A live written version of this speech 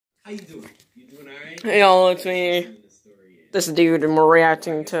How you doing? You doing alright? Hey y'all, it's me, this dude, and we're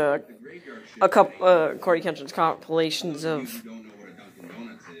reacting to a couple, Corey Kenshin's compilations of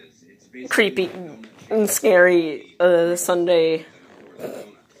creepy and scary, Sunday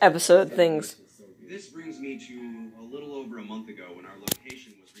episode things. This brings me to a little over a month ago when our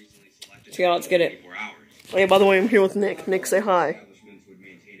location was recently selected. So yeah, let's get it. Hey, by the way, I'm here with Nick. Nick, say hi.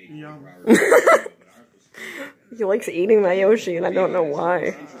 Yeah. He likes eating my Yoshi, and I don't know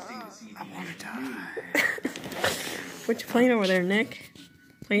why. I want to die. What you playing over there, Nick?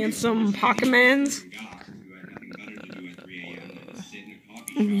 Playing some Pokémons?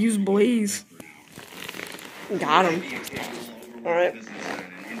 Use Blaze. Got him. Alright.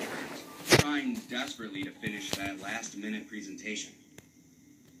 Trying desperately to finish that last-minute presentation.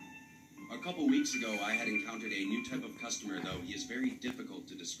 A couple weeks ago, I had encountered a new type of customer, though he is very difficult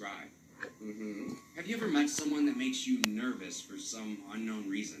to describe. Have you ever met someone that makes you nervous for some unknown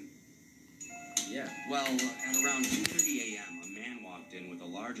reason? Yeah. Well, at around 2:30 a.m., a man walked in with a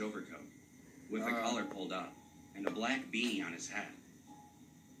large overcoat, with the collar pulled up, and a black beanie on his head.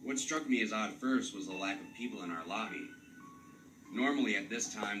 What struck me as odd first was the lack of people in our lobby. Normally, at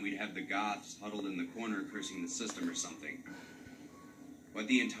this time, we'd have the goths huddled in the corner cursing the system or something. But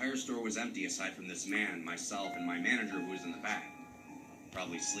the entire store was empty aside from this man, myself, and my manager who was in the back.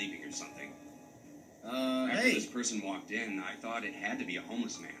 Probably sleeping or something. After this person walked in, I thought it had to be a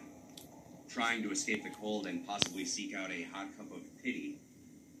homeless man, trying to escape the cold and possibly seek out a hot cup of pity.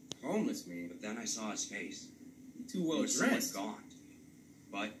 Homeless man. But then I saw his face. Too well He was somewhat dressed. gaunt,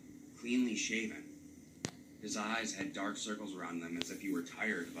 but cleanly shaven. His eyes had dark circles around them as if he were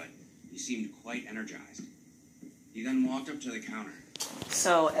tired, but he seemed quite energized. He then walked up to the counter.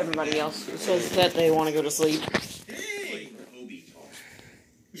 So, everybody else says that they want to go to sleep. Hey! Obi talk.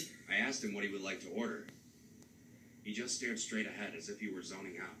 I asked him what he would like to order. He just stared straight ahead as if he were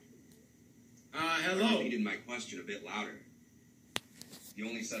zoning out. Hello. I repeated my question a bit louder. He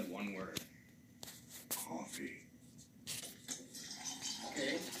only said one word. Coffee.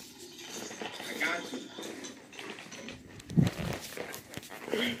 Okay. I got you.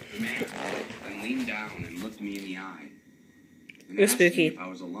 The man then leaned down and looked me in the eye. And It was asked me spooky. if I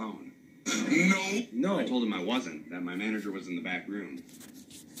was alone. No. I told him I wasn't, that my manager was in the back room.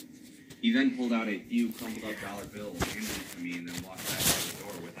 He then pulled out a few crumpled up dollar bills, handed it to me, and then walked back out the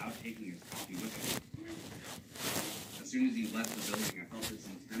door without taking his coffee with him. As soon as he left the building, I felt this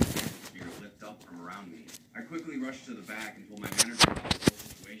intense atmosphere lift up from around me. I quickly rushed to the back and told my manager about the whole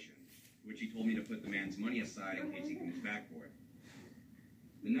situation, which he told me to put the man's money aside in case he comes back for it.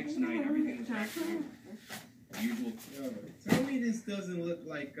 The next night, everything was back to normal. The usual. Yo, tell me this doesn't look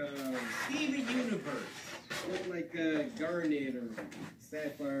like Steven Universe. Look like Garnet or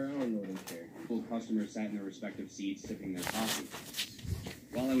Sapphire. I don't know them characters. Customers sat in their respective seats, sipping their coffee.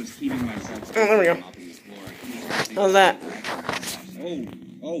 While I was keeping myself there we go. mopping the floor, How's that?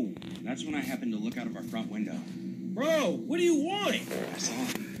 Oh, that's when I happened to look out of our front window. Bro, what do you want? I saw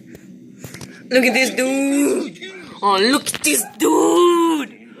him. Look at this dude! Oh, look at this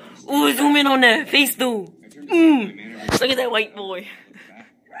dude! Oh, zoom in on that face, dude! I turned to my manager. Look at that white boy.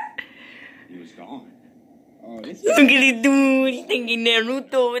 He was gone. Oh, this Look at this dude! He's thinking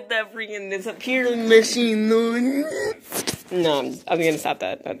Naruto with that freaking disappearing machine, dude. No, I'm gonna stop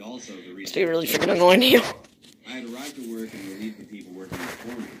that. And also the reason It's really freaking annoying you. I had arrived to work and relieved the people working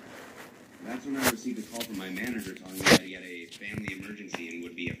before me. That's when I received a call from my manager telling me that he had a family emergency and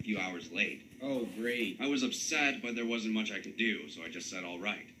would be a few hours late. Oh, great. I was upset, but there wasn't much I could do, so I just said all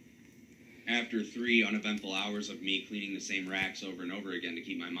right. After 3 uneventful hours of me cleaning the same racks over and over again to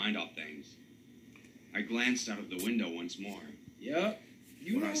keep my mind off things, I glanced out of the window once more. Yep.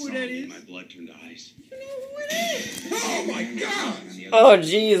 You When know I who saw that him, is? my blood turned to ice. You know who it is? Oh, my God. Oh,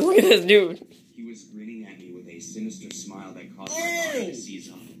 jeez, look at this dude. He was grinning at me with a sinister smile that caused my body to seize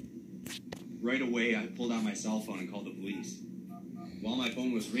up. Right away, I pulled out my cell phone and called the police. While my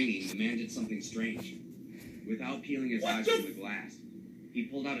phone was ringing, the man did something strange. Without peeling his eyes from the glass, he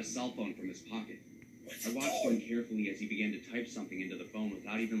pulled out a cell phone from his pocket. I watched him carefully as he began to type something into the phone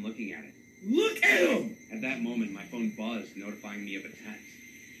without even looking at it. Look at him! At that moment, my phone buzzed, notifying me of a text.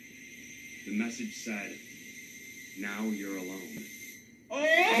 The message said, "Now you're alone."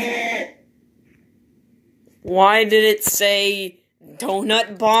 Oh! Why did it say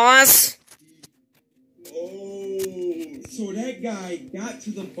Donut Boss? Oh, so that guy got to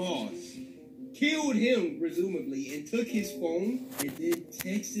the boss, killed him, presumably, and took his phone, and then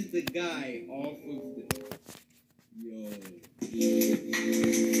texted the guy off of the... Yo.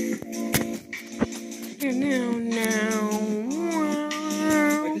 No.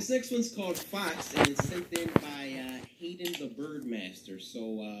 Like the second next one's called Fox, and it's sent in by Hayden the Birdmaster.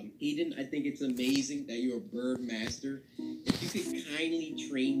 So, Hayden, I think it's amazing that you're a Birdmaster. If you could kindly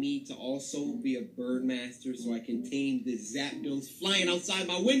train me to also be a Birdmaster so I can tame the Zapdos flying outside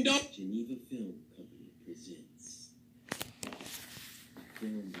my window. Geneva Film Company presents.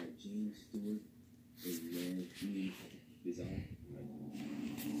 Film by James Stewart and Matthew Bizarre.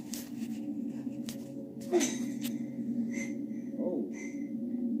 Oh,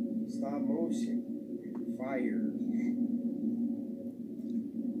 stop motion, fire.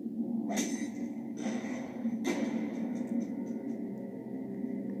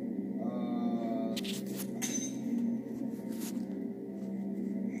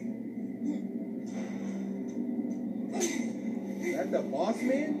 Is that the boss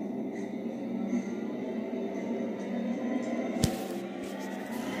man?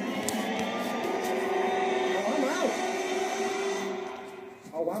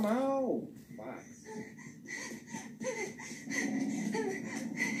 Oh, I'm out. Fox.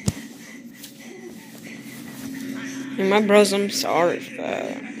 And my bros, I'm sorry for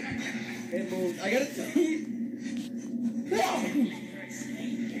that. Hey, I gotta tell you.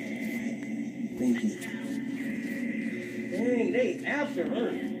 Thank you. Dang, they after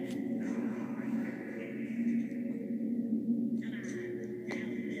her.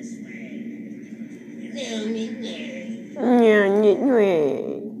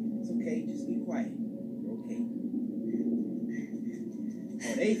 It's okay, just be quiet. You're okay.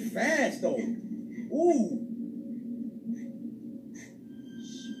 Oh, they fast though. Ooh.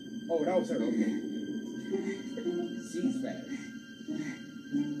 Oh, that was her. Okay. She's fast.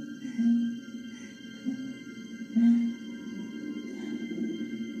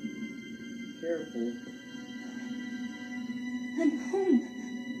 Careful. I'm home.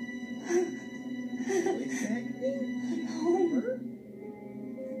 Exactly. I'm home.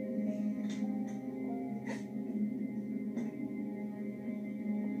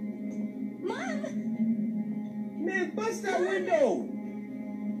 Mom! Man, bust that window!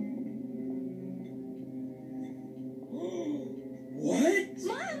 What?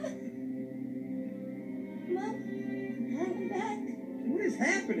 Mom! Mom, I'm back. What is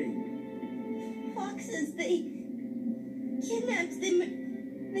happening? Foxes, they kidnapped.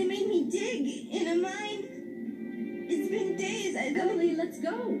 They made me dig in a mine. It's been days. Emily, let's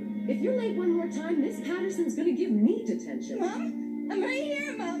go. If you're late one more time, Miss Patterson's gonna give me detention. Mom, I'm right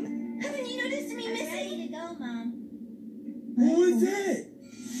here, Mom. Haven't you noticed me missing? I'm ready to go, Mom. Who is that?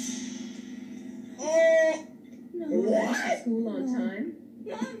 Oh! No. What? School on time?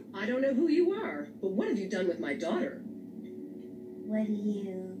 Mom, I don't know who you are, but what have you done with my daughter? what do you...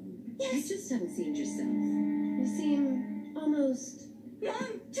 You Yes, just haven't seen yourself. You seem almost... Mom, I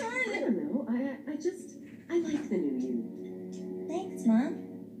turn. don't know. I like the new you. Thanks, Mom.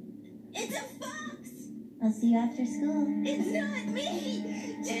 It's a fox. I'll see you after school. It's not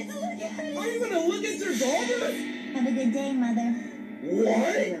me. Just look at it. Are you gonna look at your daughter? Have a good day, Mother. Hey,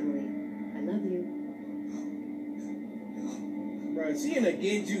 What? Emily, I love you. Bro, she in a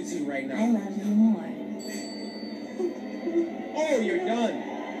genjutsu right I now. love you more. Oh, you're done.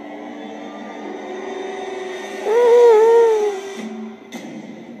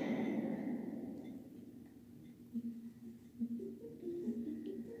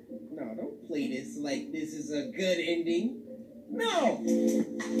 No, don't play this like this is a good ending. No!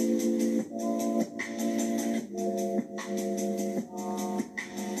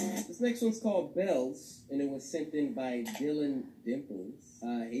 This next one's called Bells, and it was sent in by Dylan Dimples.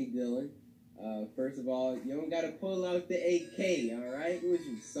 Hey Dylan. First of all, you don't gotta pull out the AK, alright? Who is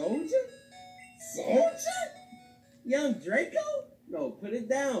you, Soldier? Soldier? Young Draco? No, put it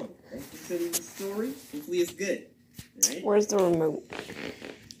down. Thanks for sending the story. Hopefully it's good. Alright? Where's the remote?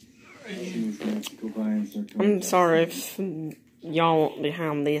 I'm sorry if y'all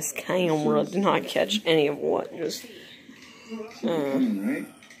behind this camera did not catch any of what just. Right?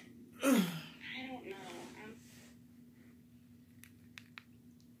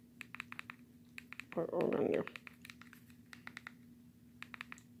 What we're gonna do.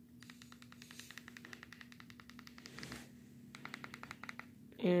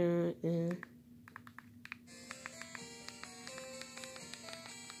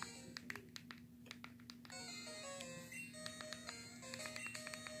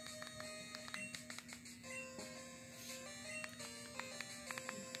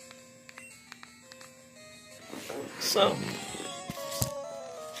 So,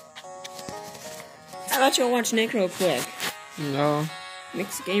 how about y'all watch Nick real quick? No.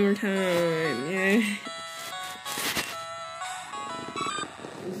 Nick's gamer time, yeah.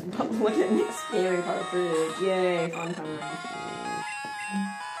 Look at Nick's gaming cartridge, yay, fun time.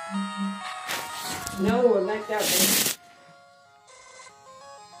 No, we're back out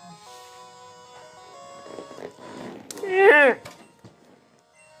there.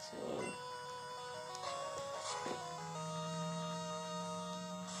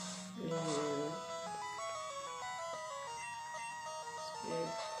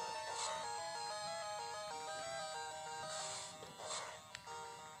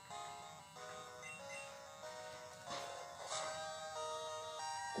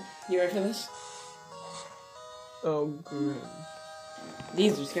 You ready for this? Oh, good.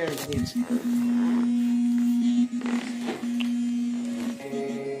 These are scary.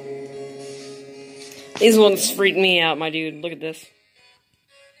 These ones freak me out, my dude. Look at this.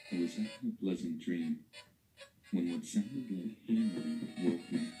 It was a pleasant dream when what sounded like hammering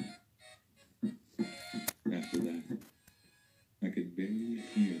woke me. After that, I could barely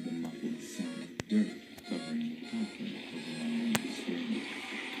hear the muffled sound of dirt covering the coffin over my room's screen.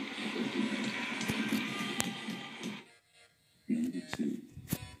 Number 2.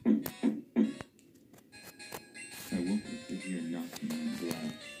 I woke up to hear knocking on the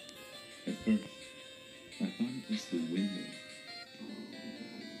glass. At first, I thought it was the window,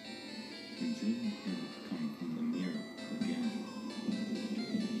 until I heard it come from the mirror again.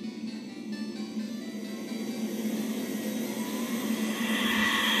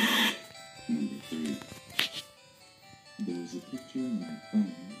 Number 3. There was a picture in my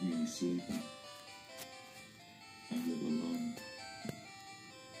phone of me sleeping. I live alone.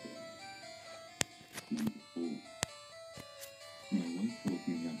 Number 4. My wife woke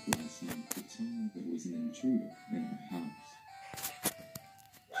me up last night to tell me there was an intruder in our house.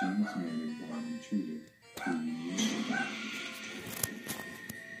 She was murdered by an intruder 2 years ago.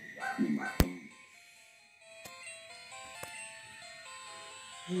 Number 5.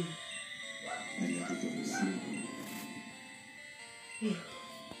 I never go to sleep.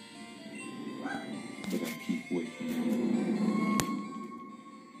 But I keep waking up.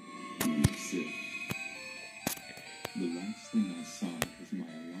 Number 6. The last thing I saw was my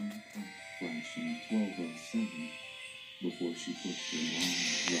alarm clock flashing 12:07 before she pushed her long,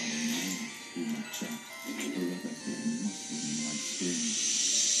 rotting nails through my chest to let I hear a muscle in my scream.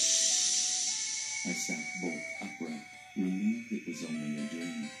 I sat bolt upright, relieved it was only a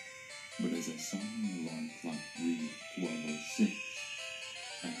dream. But as I saw my alarm clock read 12:06,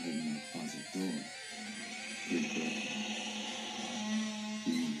 I heard my closet door creak open.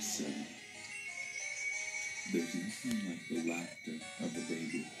 Reset. There's nothing like the laughter of a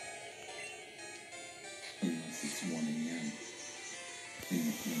baby. Unless it's 1 a.m. in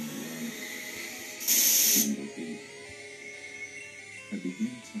the corner room. Number 8. I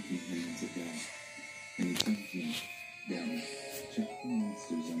began tucking him into bed, and he tells me, "Daddy, check the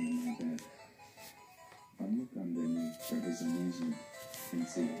monsters under my bed." I look underneath for his amusement and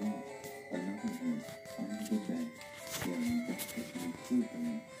see, "Oh, another one under the bed, staring back at me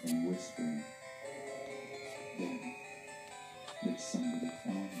creepily and whispering, 'Daddy, there's somebody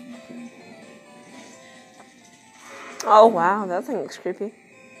on my bed.'" Oh, wow. That thing looks creepy.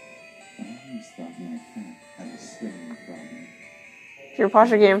 I always thought my cat had a staring problem. Here,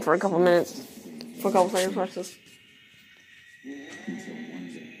 pause your game for a couple minutes. For a couple seconds, watch this. Until one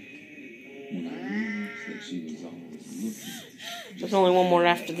day, when I realized that she was always looking. There's only one more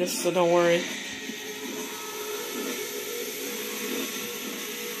after this, so don't worry.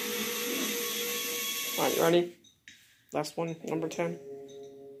 Alright, you ready? Last one, number 10.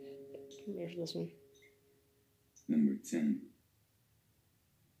 Here's this one. Number 10.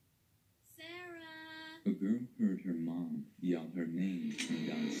 Sarah! A girl heard her mom yell her name from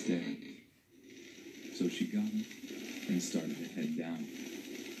downstairs. So she got up and started to head down.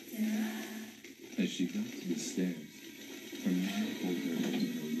 As she got to the stairs, her mom pulled her into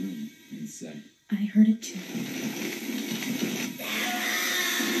her room and said, I heard it too.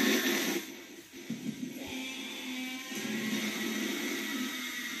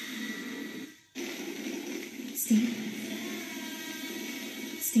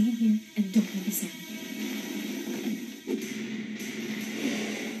 Stay in here and don't make a sound.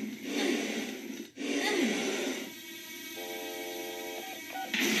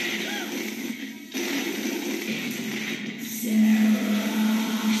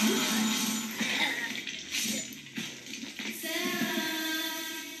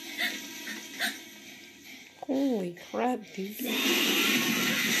 Holy crap, dude.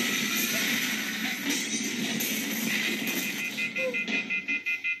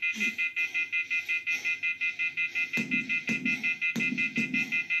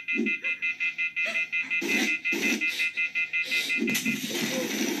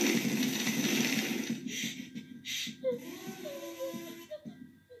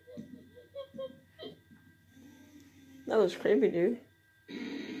 was creepy, dude.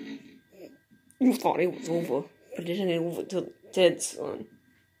 You thought it was over, but it didn't over till dead, son.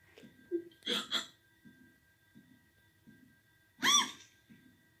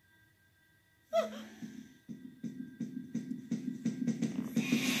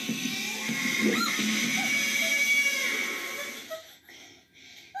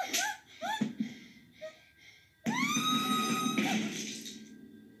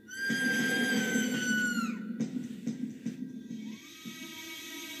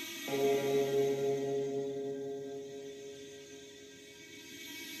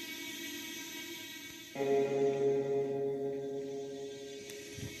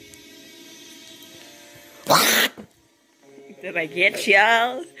 Did I get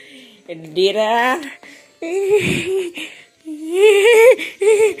y'all? Did I?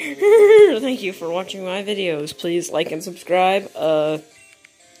 Thank you for watching my videos. Please like and subscribe. Have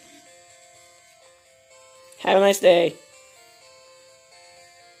a nice day.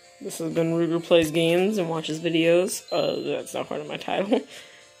 This has been Ruger Plays Games and Watches Videos. That's not part of my title.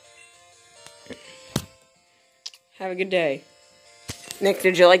 Have a good day. Nick,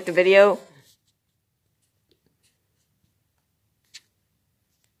 did you like the video?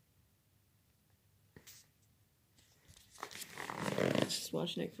 Let's just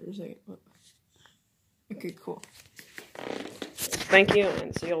watch Nick for a second. Okay, cool. Thank you,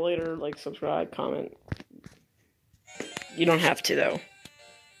 and see you later. Like, subscribe, comment. You don't have to, though.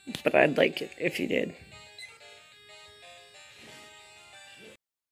 But I'd like it if you did.